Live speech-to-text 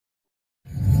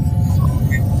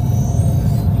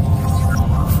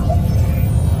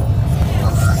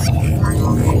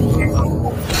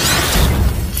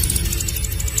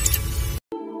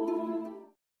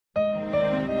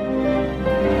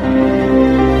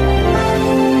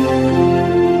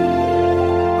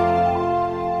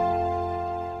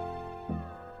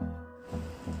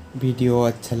Video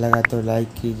अच्छा लगा तो लाइक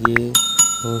कीजिए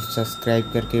और सब्सक्राइब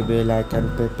करके बेल आइकन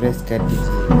पे प्रेस कर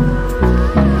दीजिए।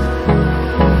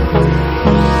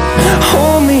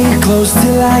 Hold me close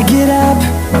till I get up.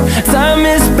 Time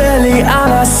is barely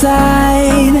on our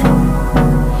side.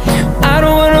 I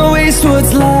don't wanna waste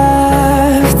what's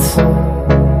left.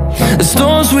 The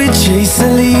storms we chase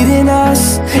are leading us,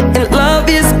 and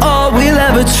love is all we'll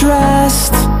ever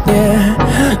trust. Yeah,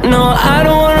 no, I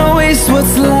don't wanna waste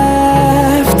what's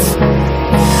left.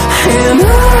 And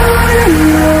on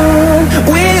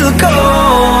we'll go,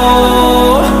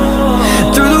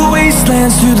 through the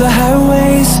wastelands, through the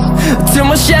highways, till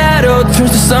my shadow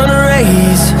turns to sun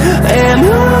rays. And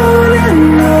on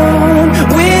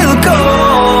we'll go,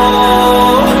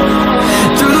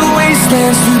 through the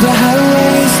wastelands, through the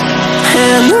highways,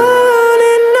 and on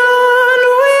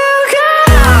we'll go.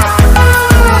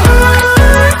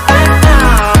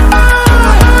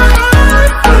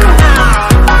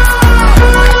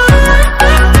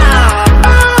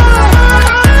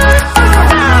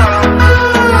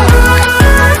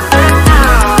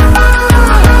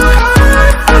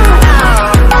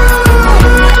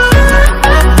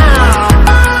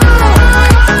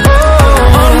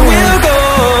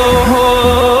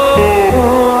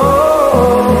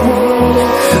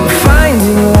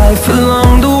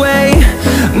 Along the way,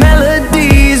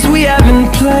 melodies we haven't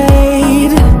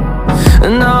played.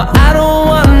 No, I don't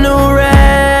want no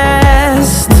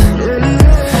rest.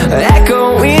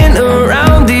 Echoing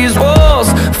around these walls,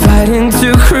 fighting to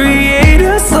create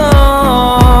a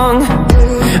song.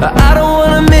 I don't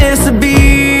wanna miss a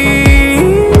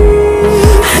beat.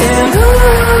 And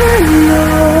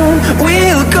on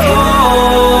we'll go,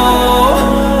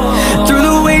 through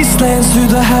the wastelands, through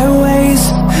the highways,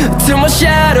 till my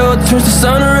shadow turns to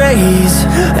sun rays.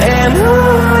 And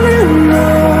on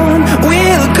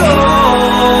we'll go,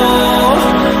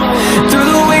 through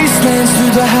the wastelands,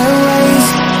 through the highways,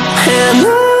 and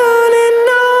on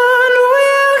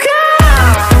we'll go.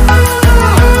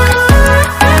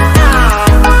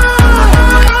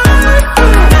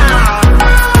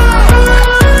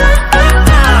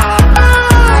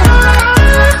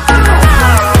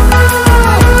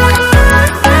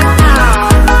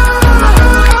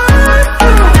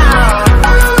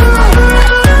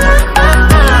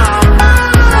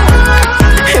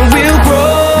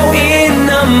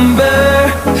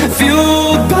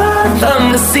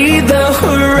 See the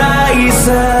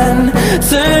horizon,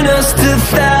 turn us to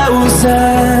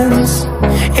thousands,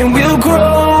 and we'll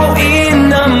grow in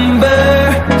number,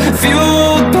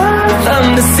 fueled by them.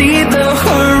 To see the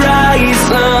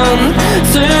horizon,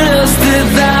 turn us to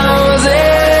thousands,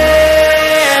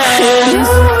 and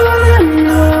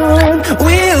on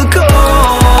we'll go,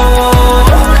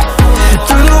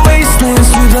 through the wastelands,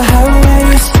 through the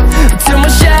highways, till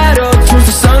my shadow turns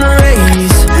to sun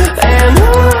rays. And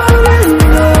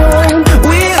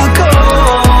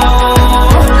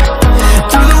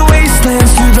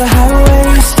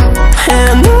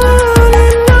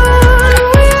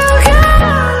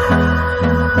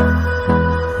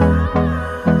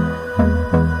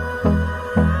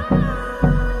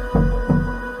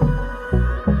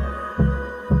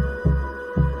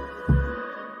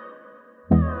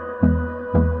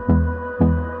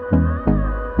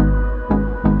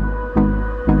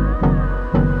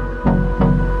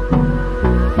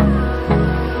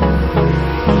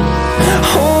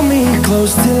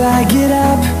close till I get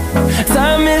up.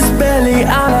 Time is barely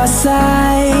on our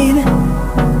side.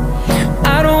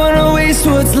 I don't wanna waste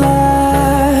what's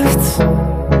left.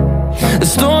 The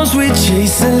storms we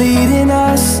chase are leading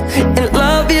us, and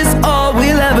love is all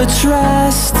we'll ever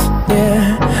trust. Yeah,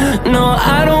 no,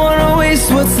 I don't wanna waste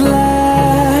what's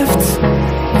left.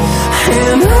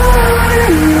 And on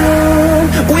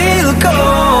we'll go,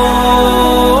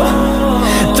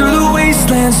 through the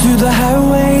wastelands, through the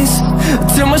highways,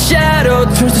 till my shadow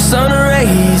turns to sun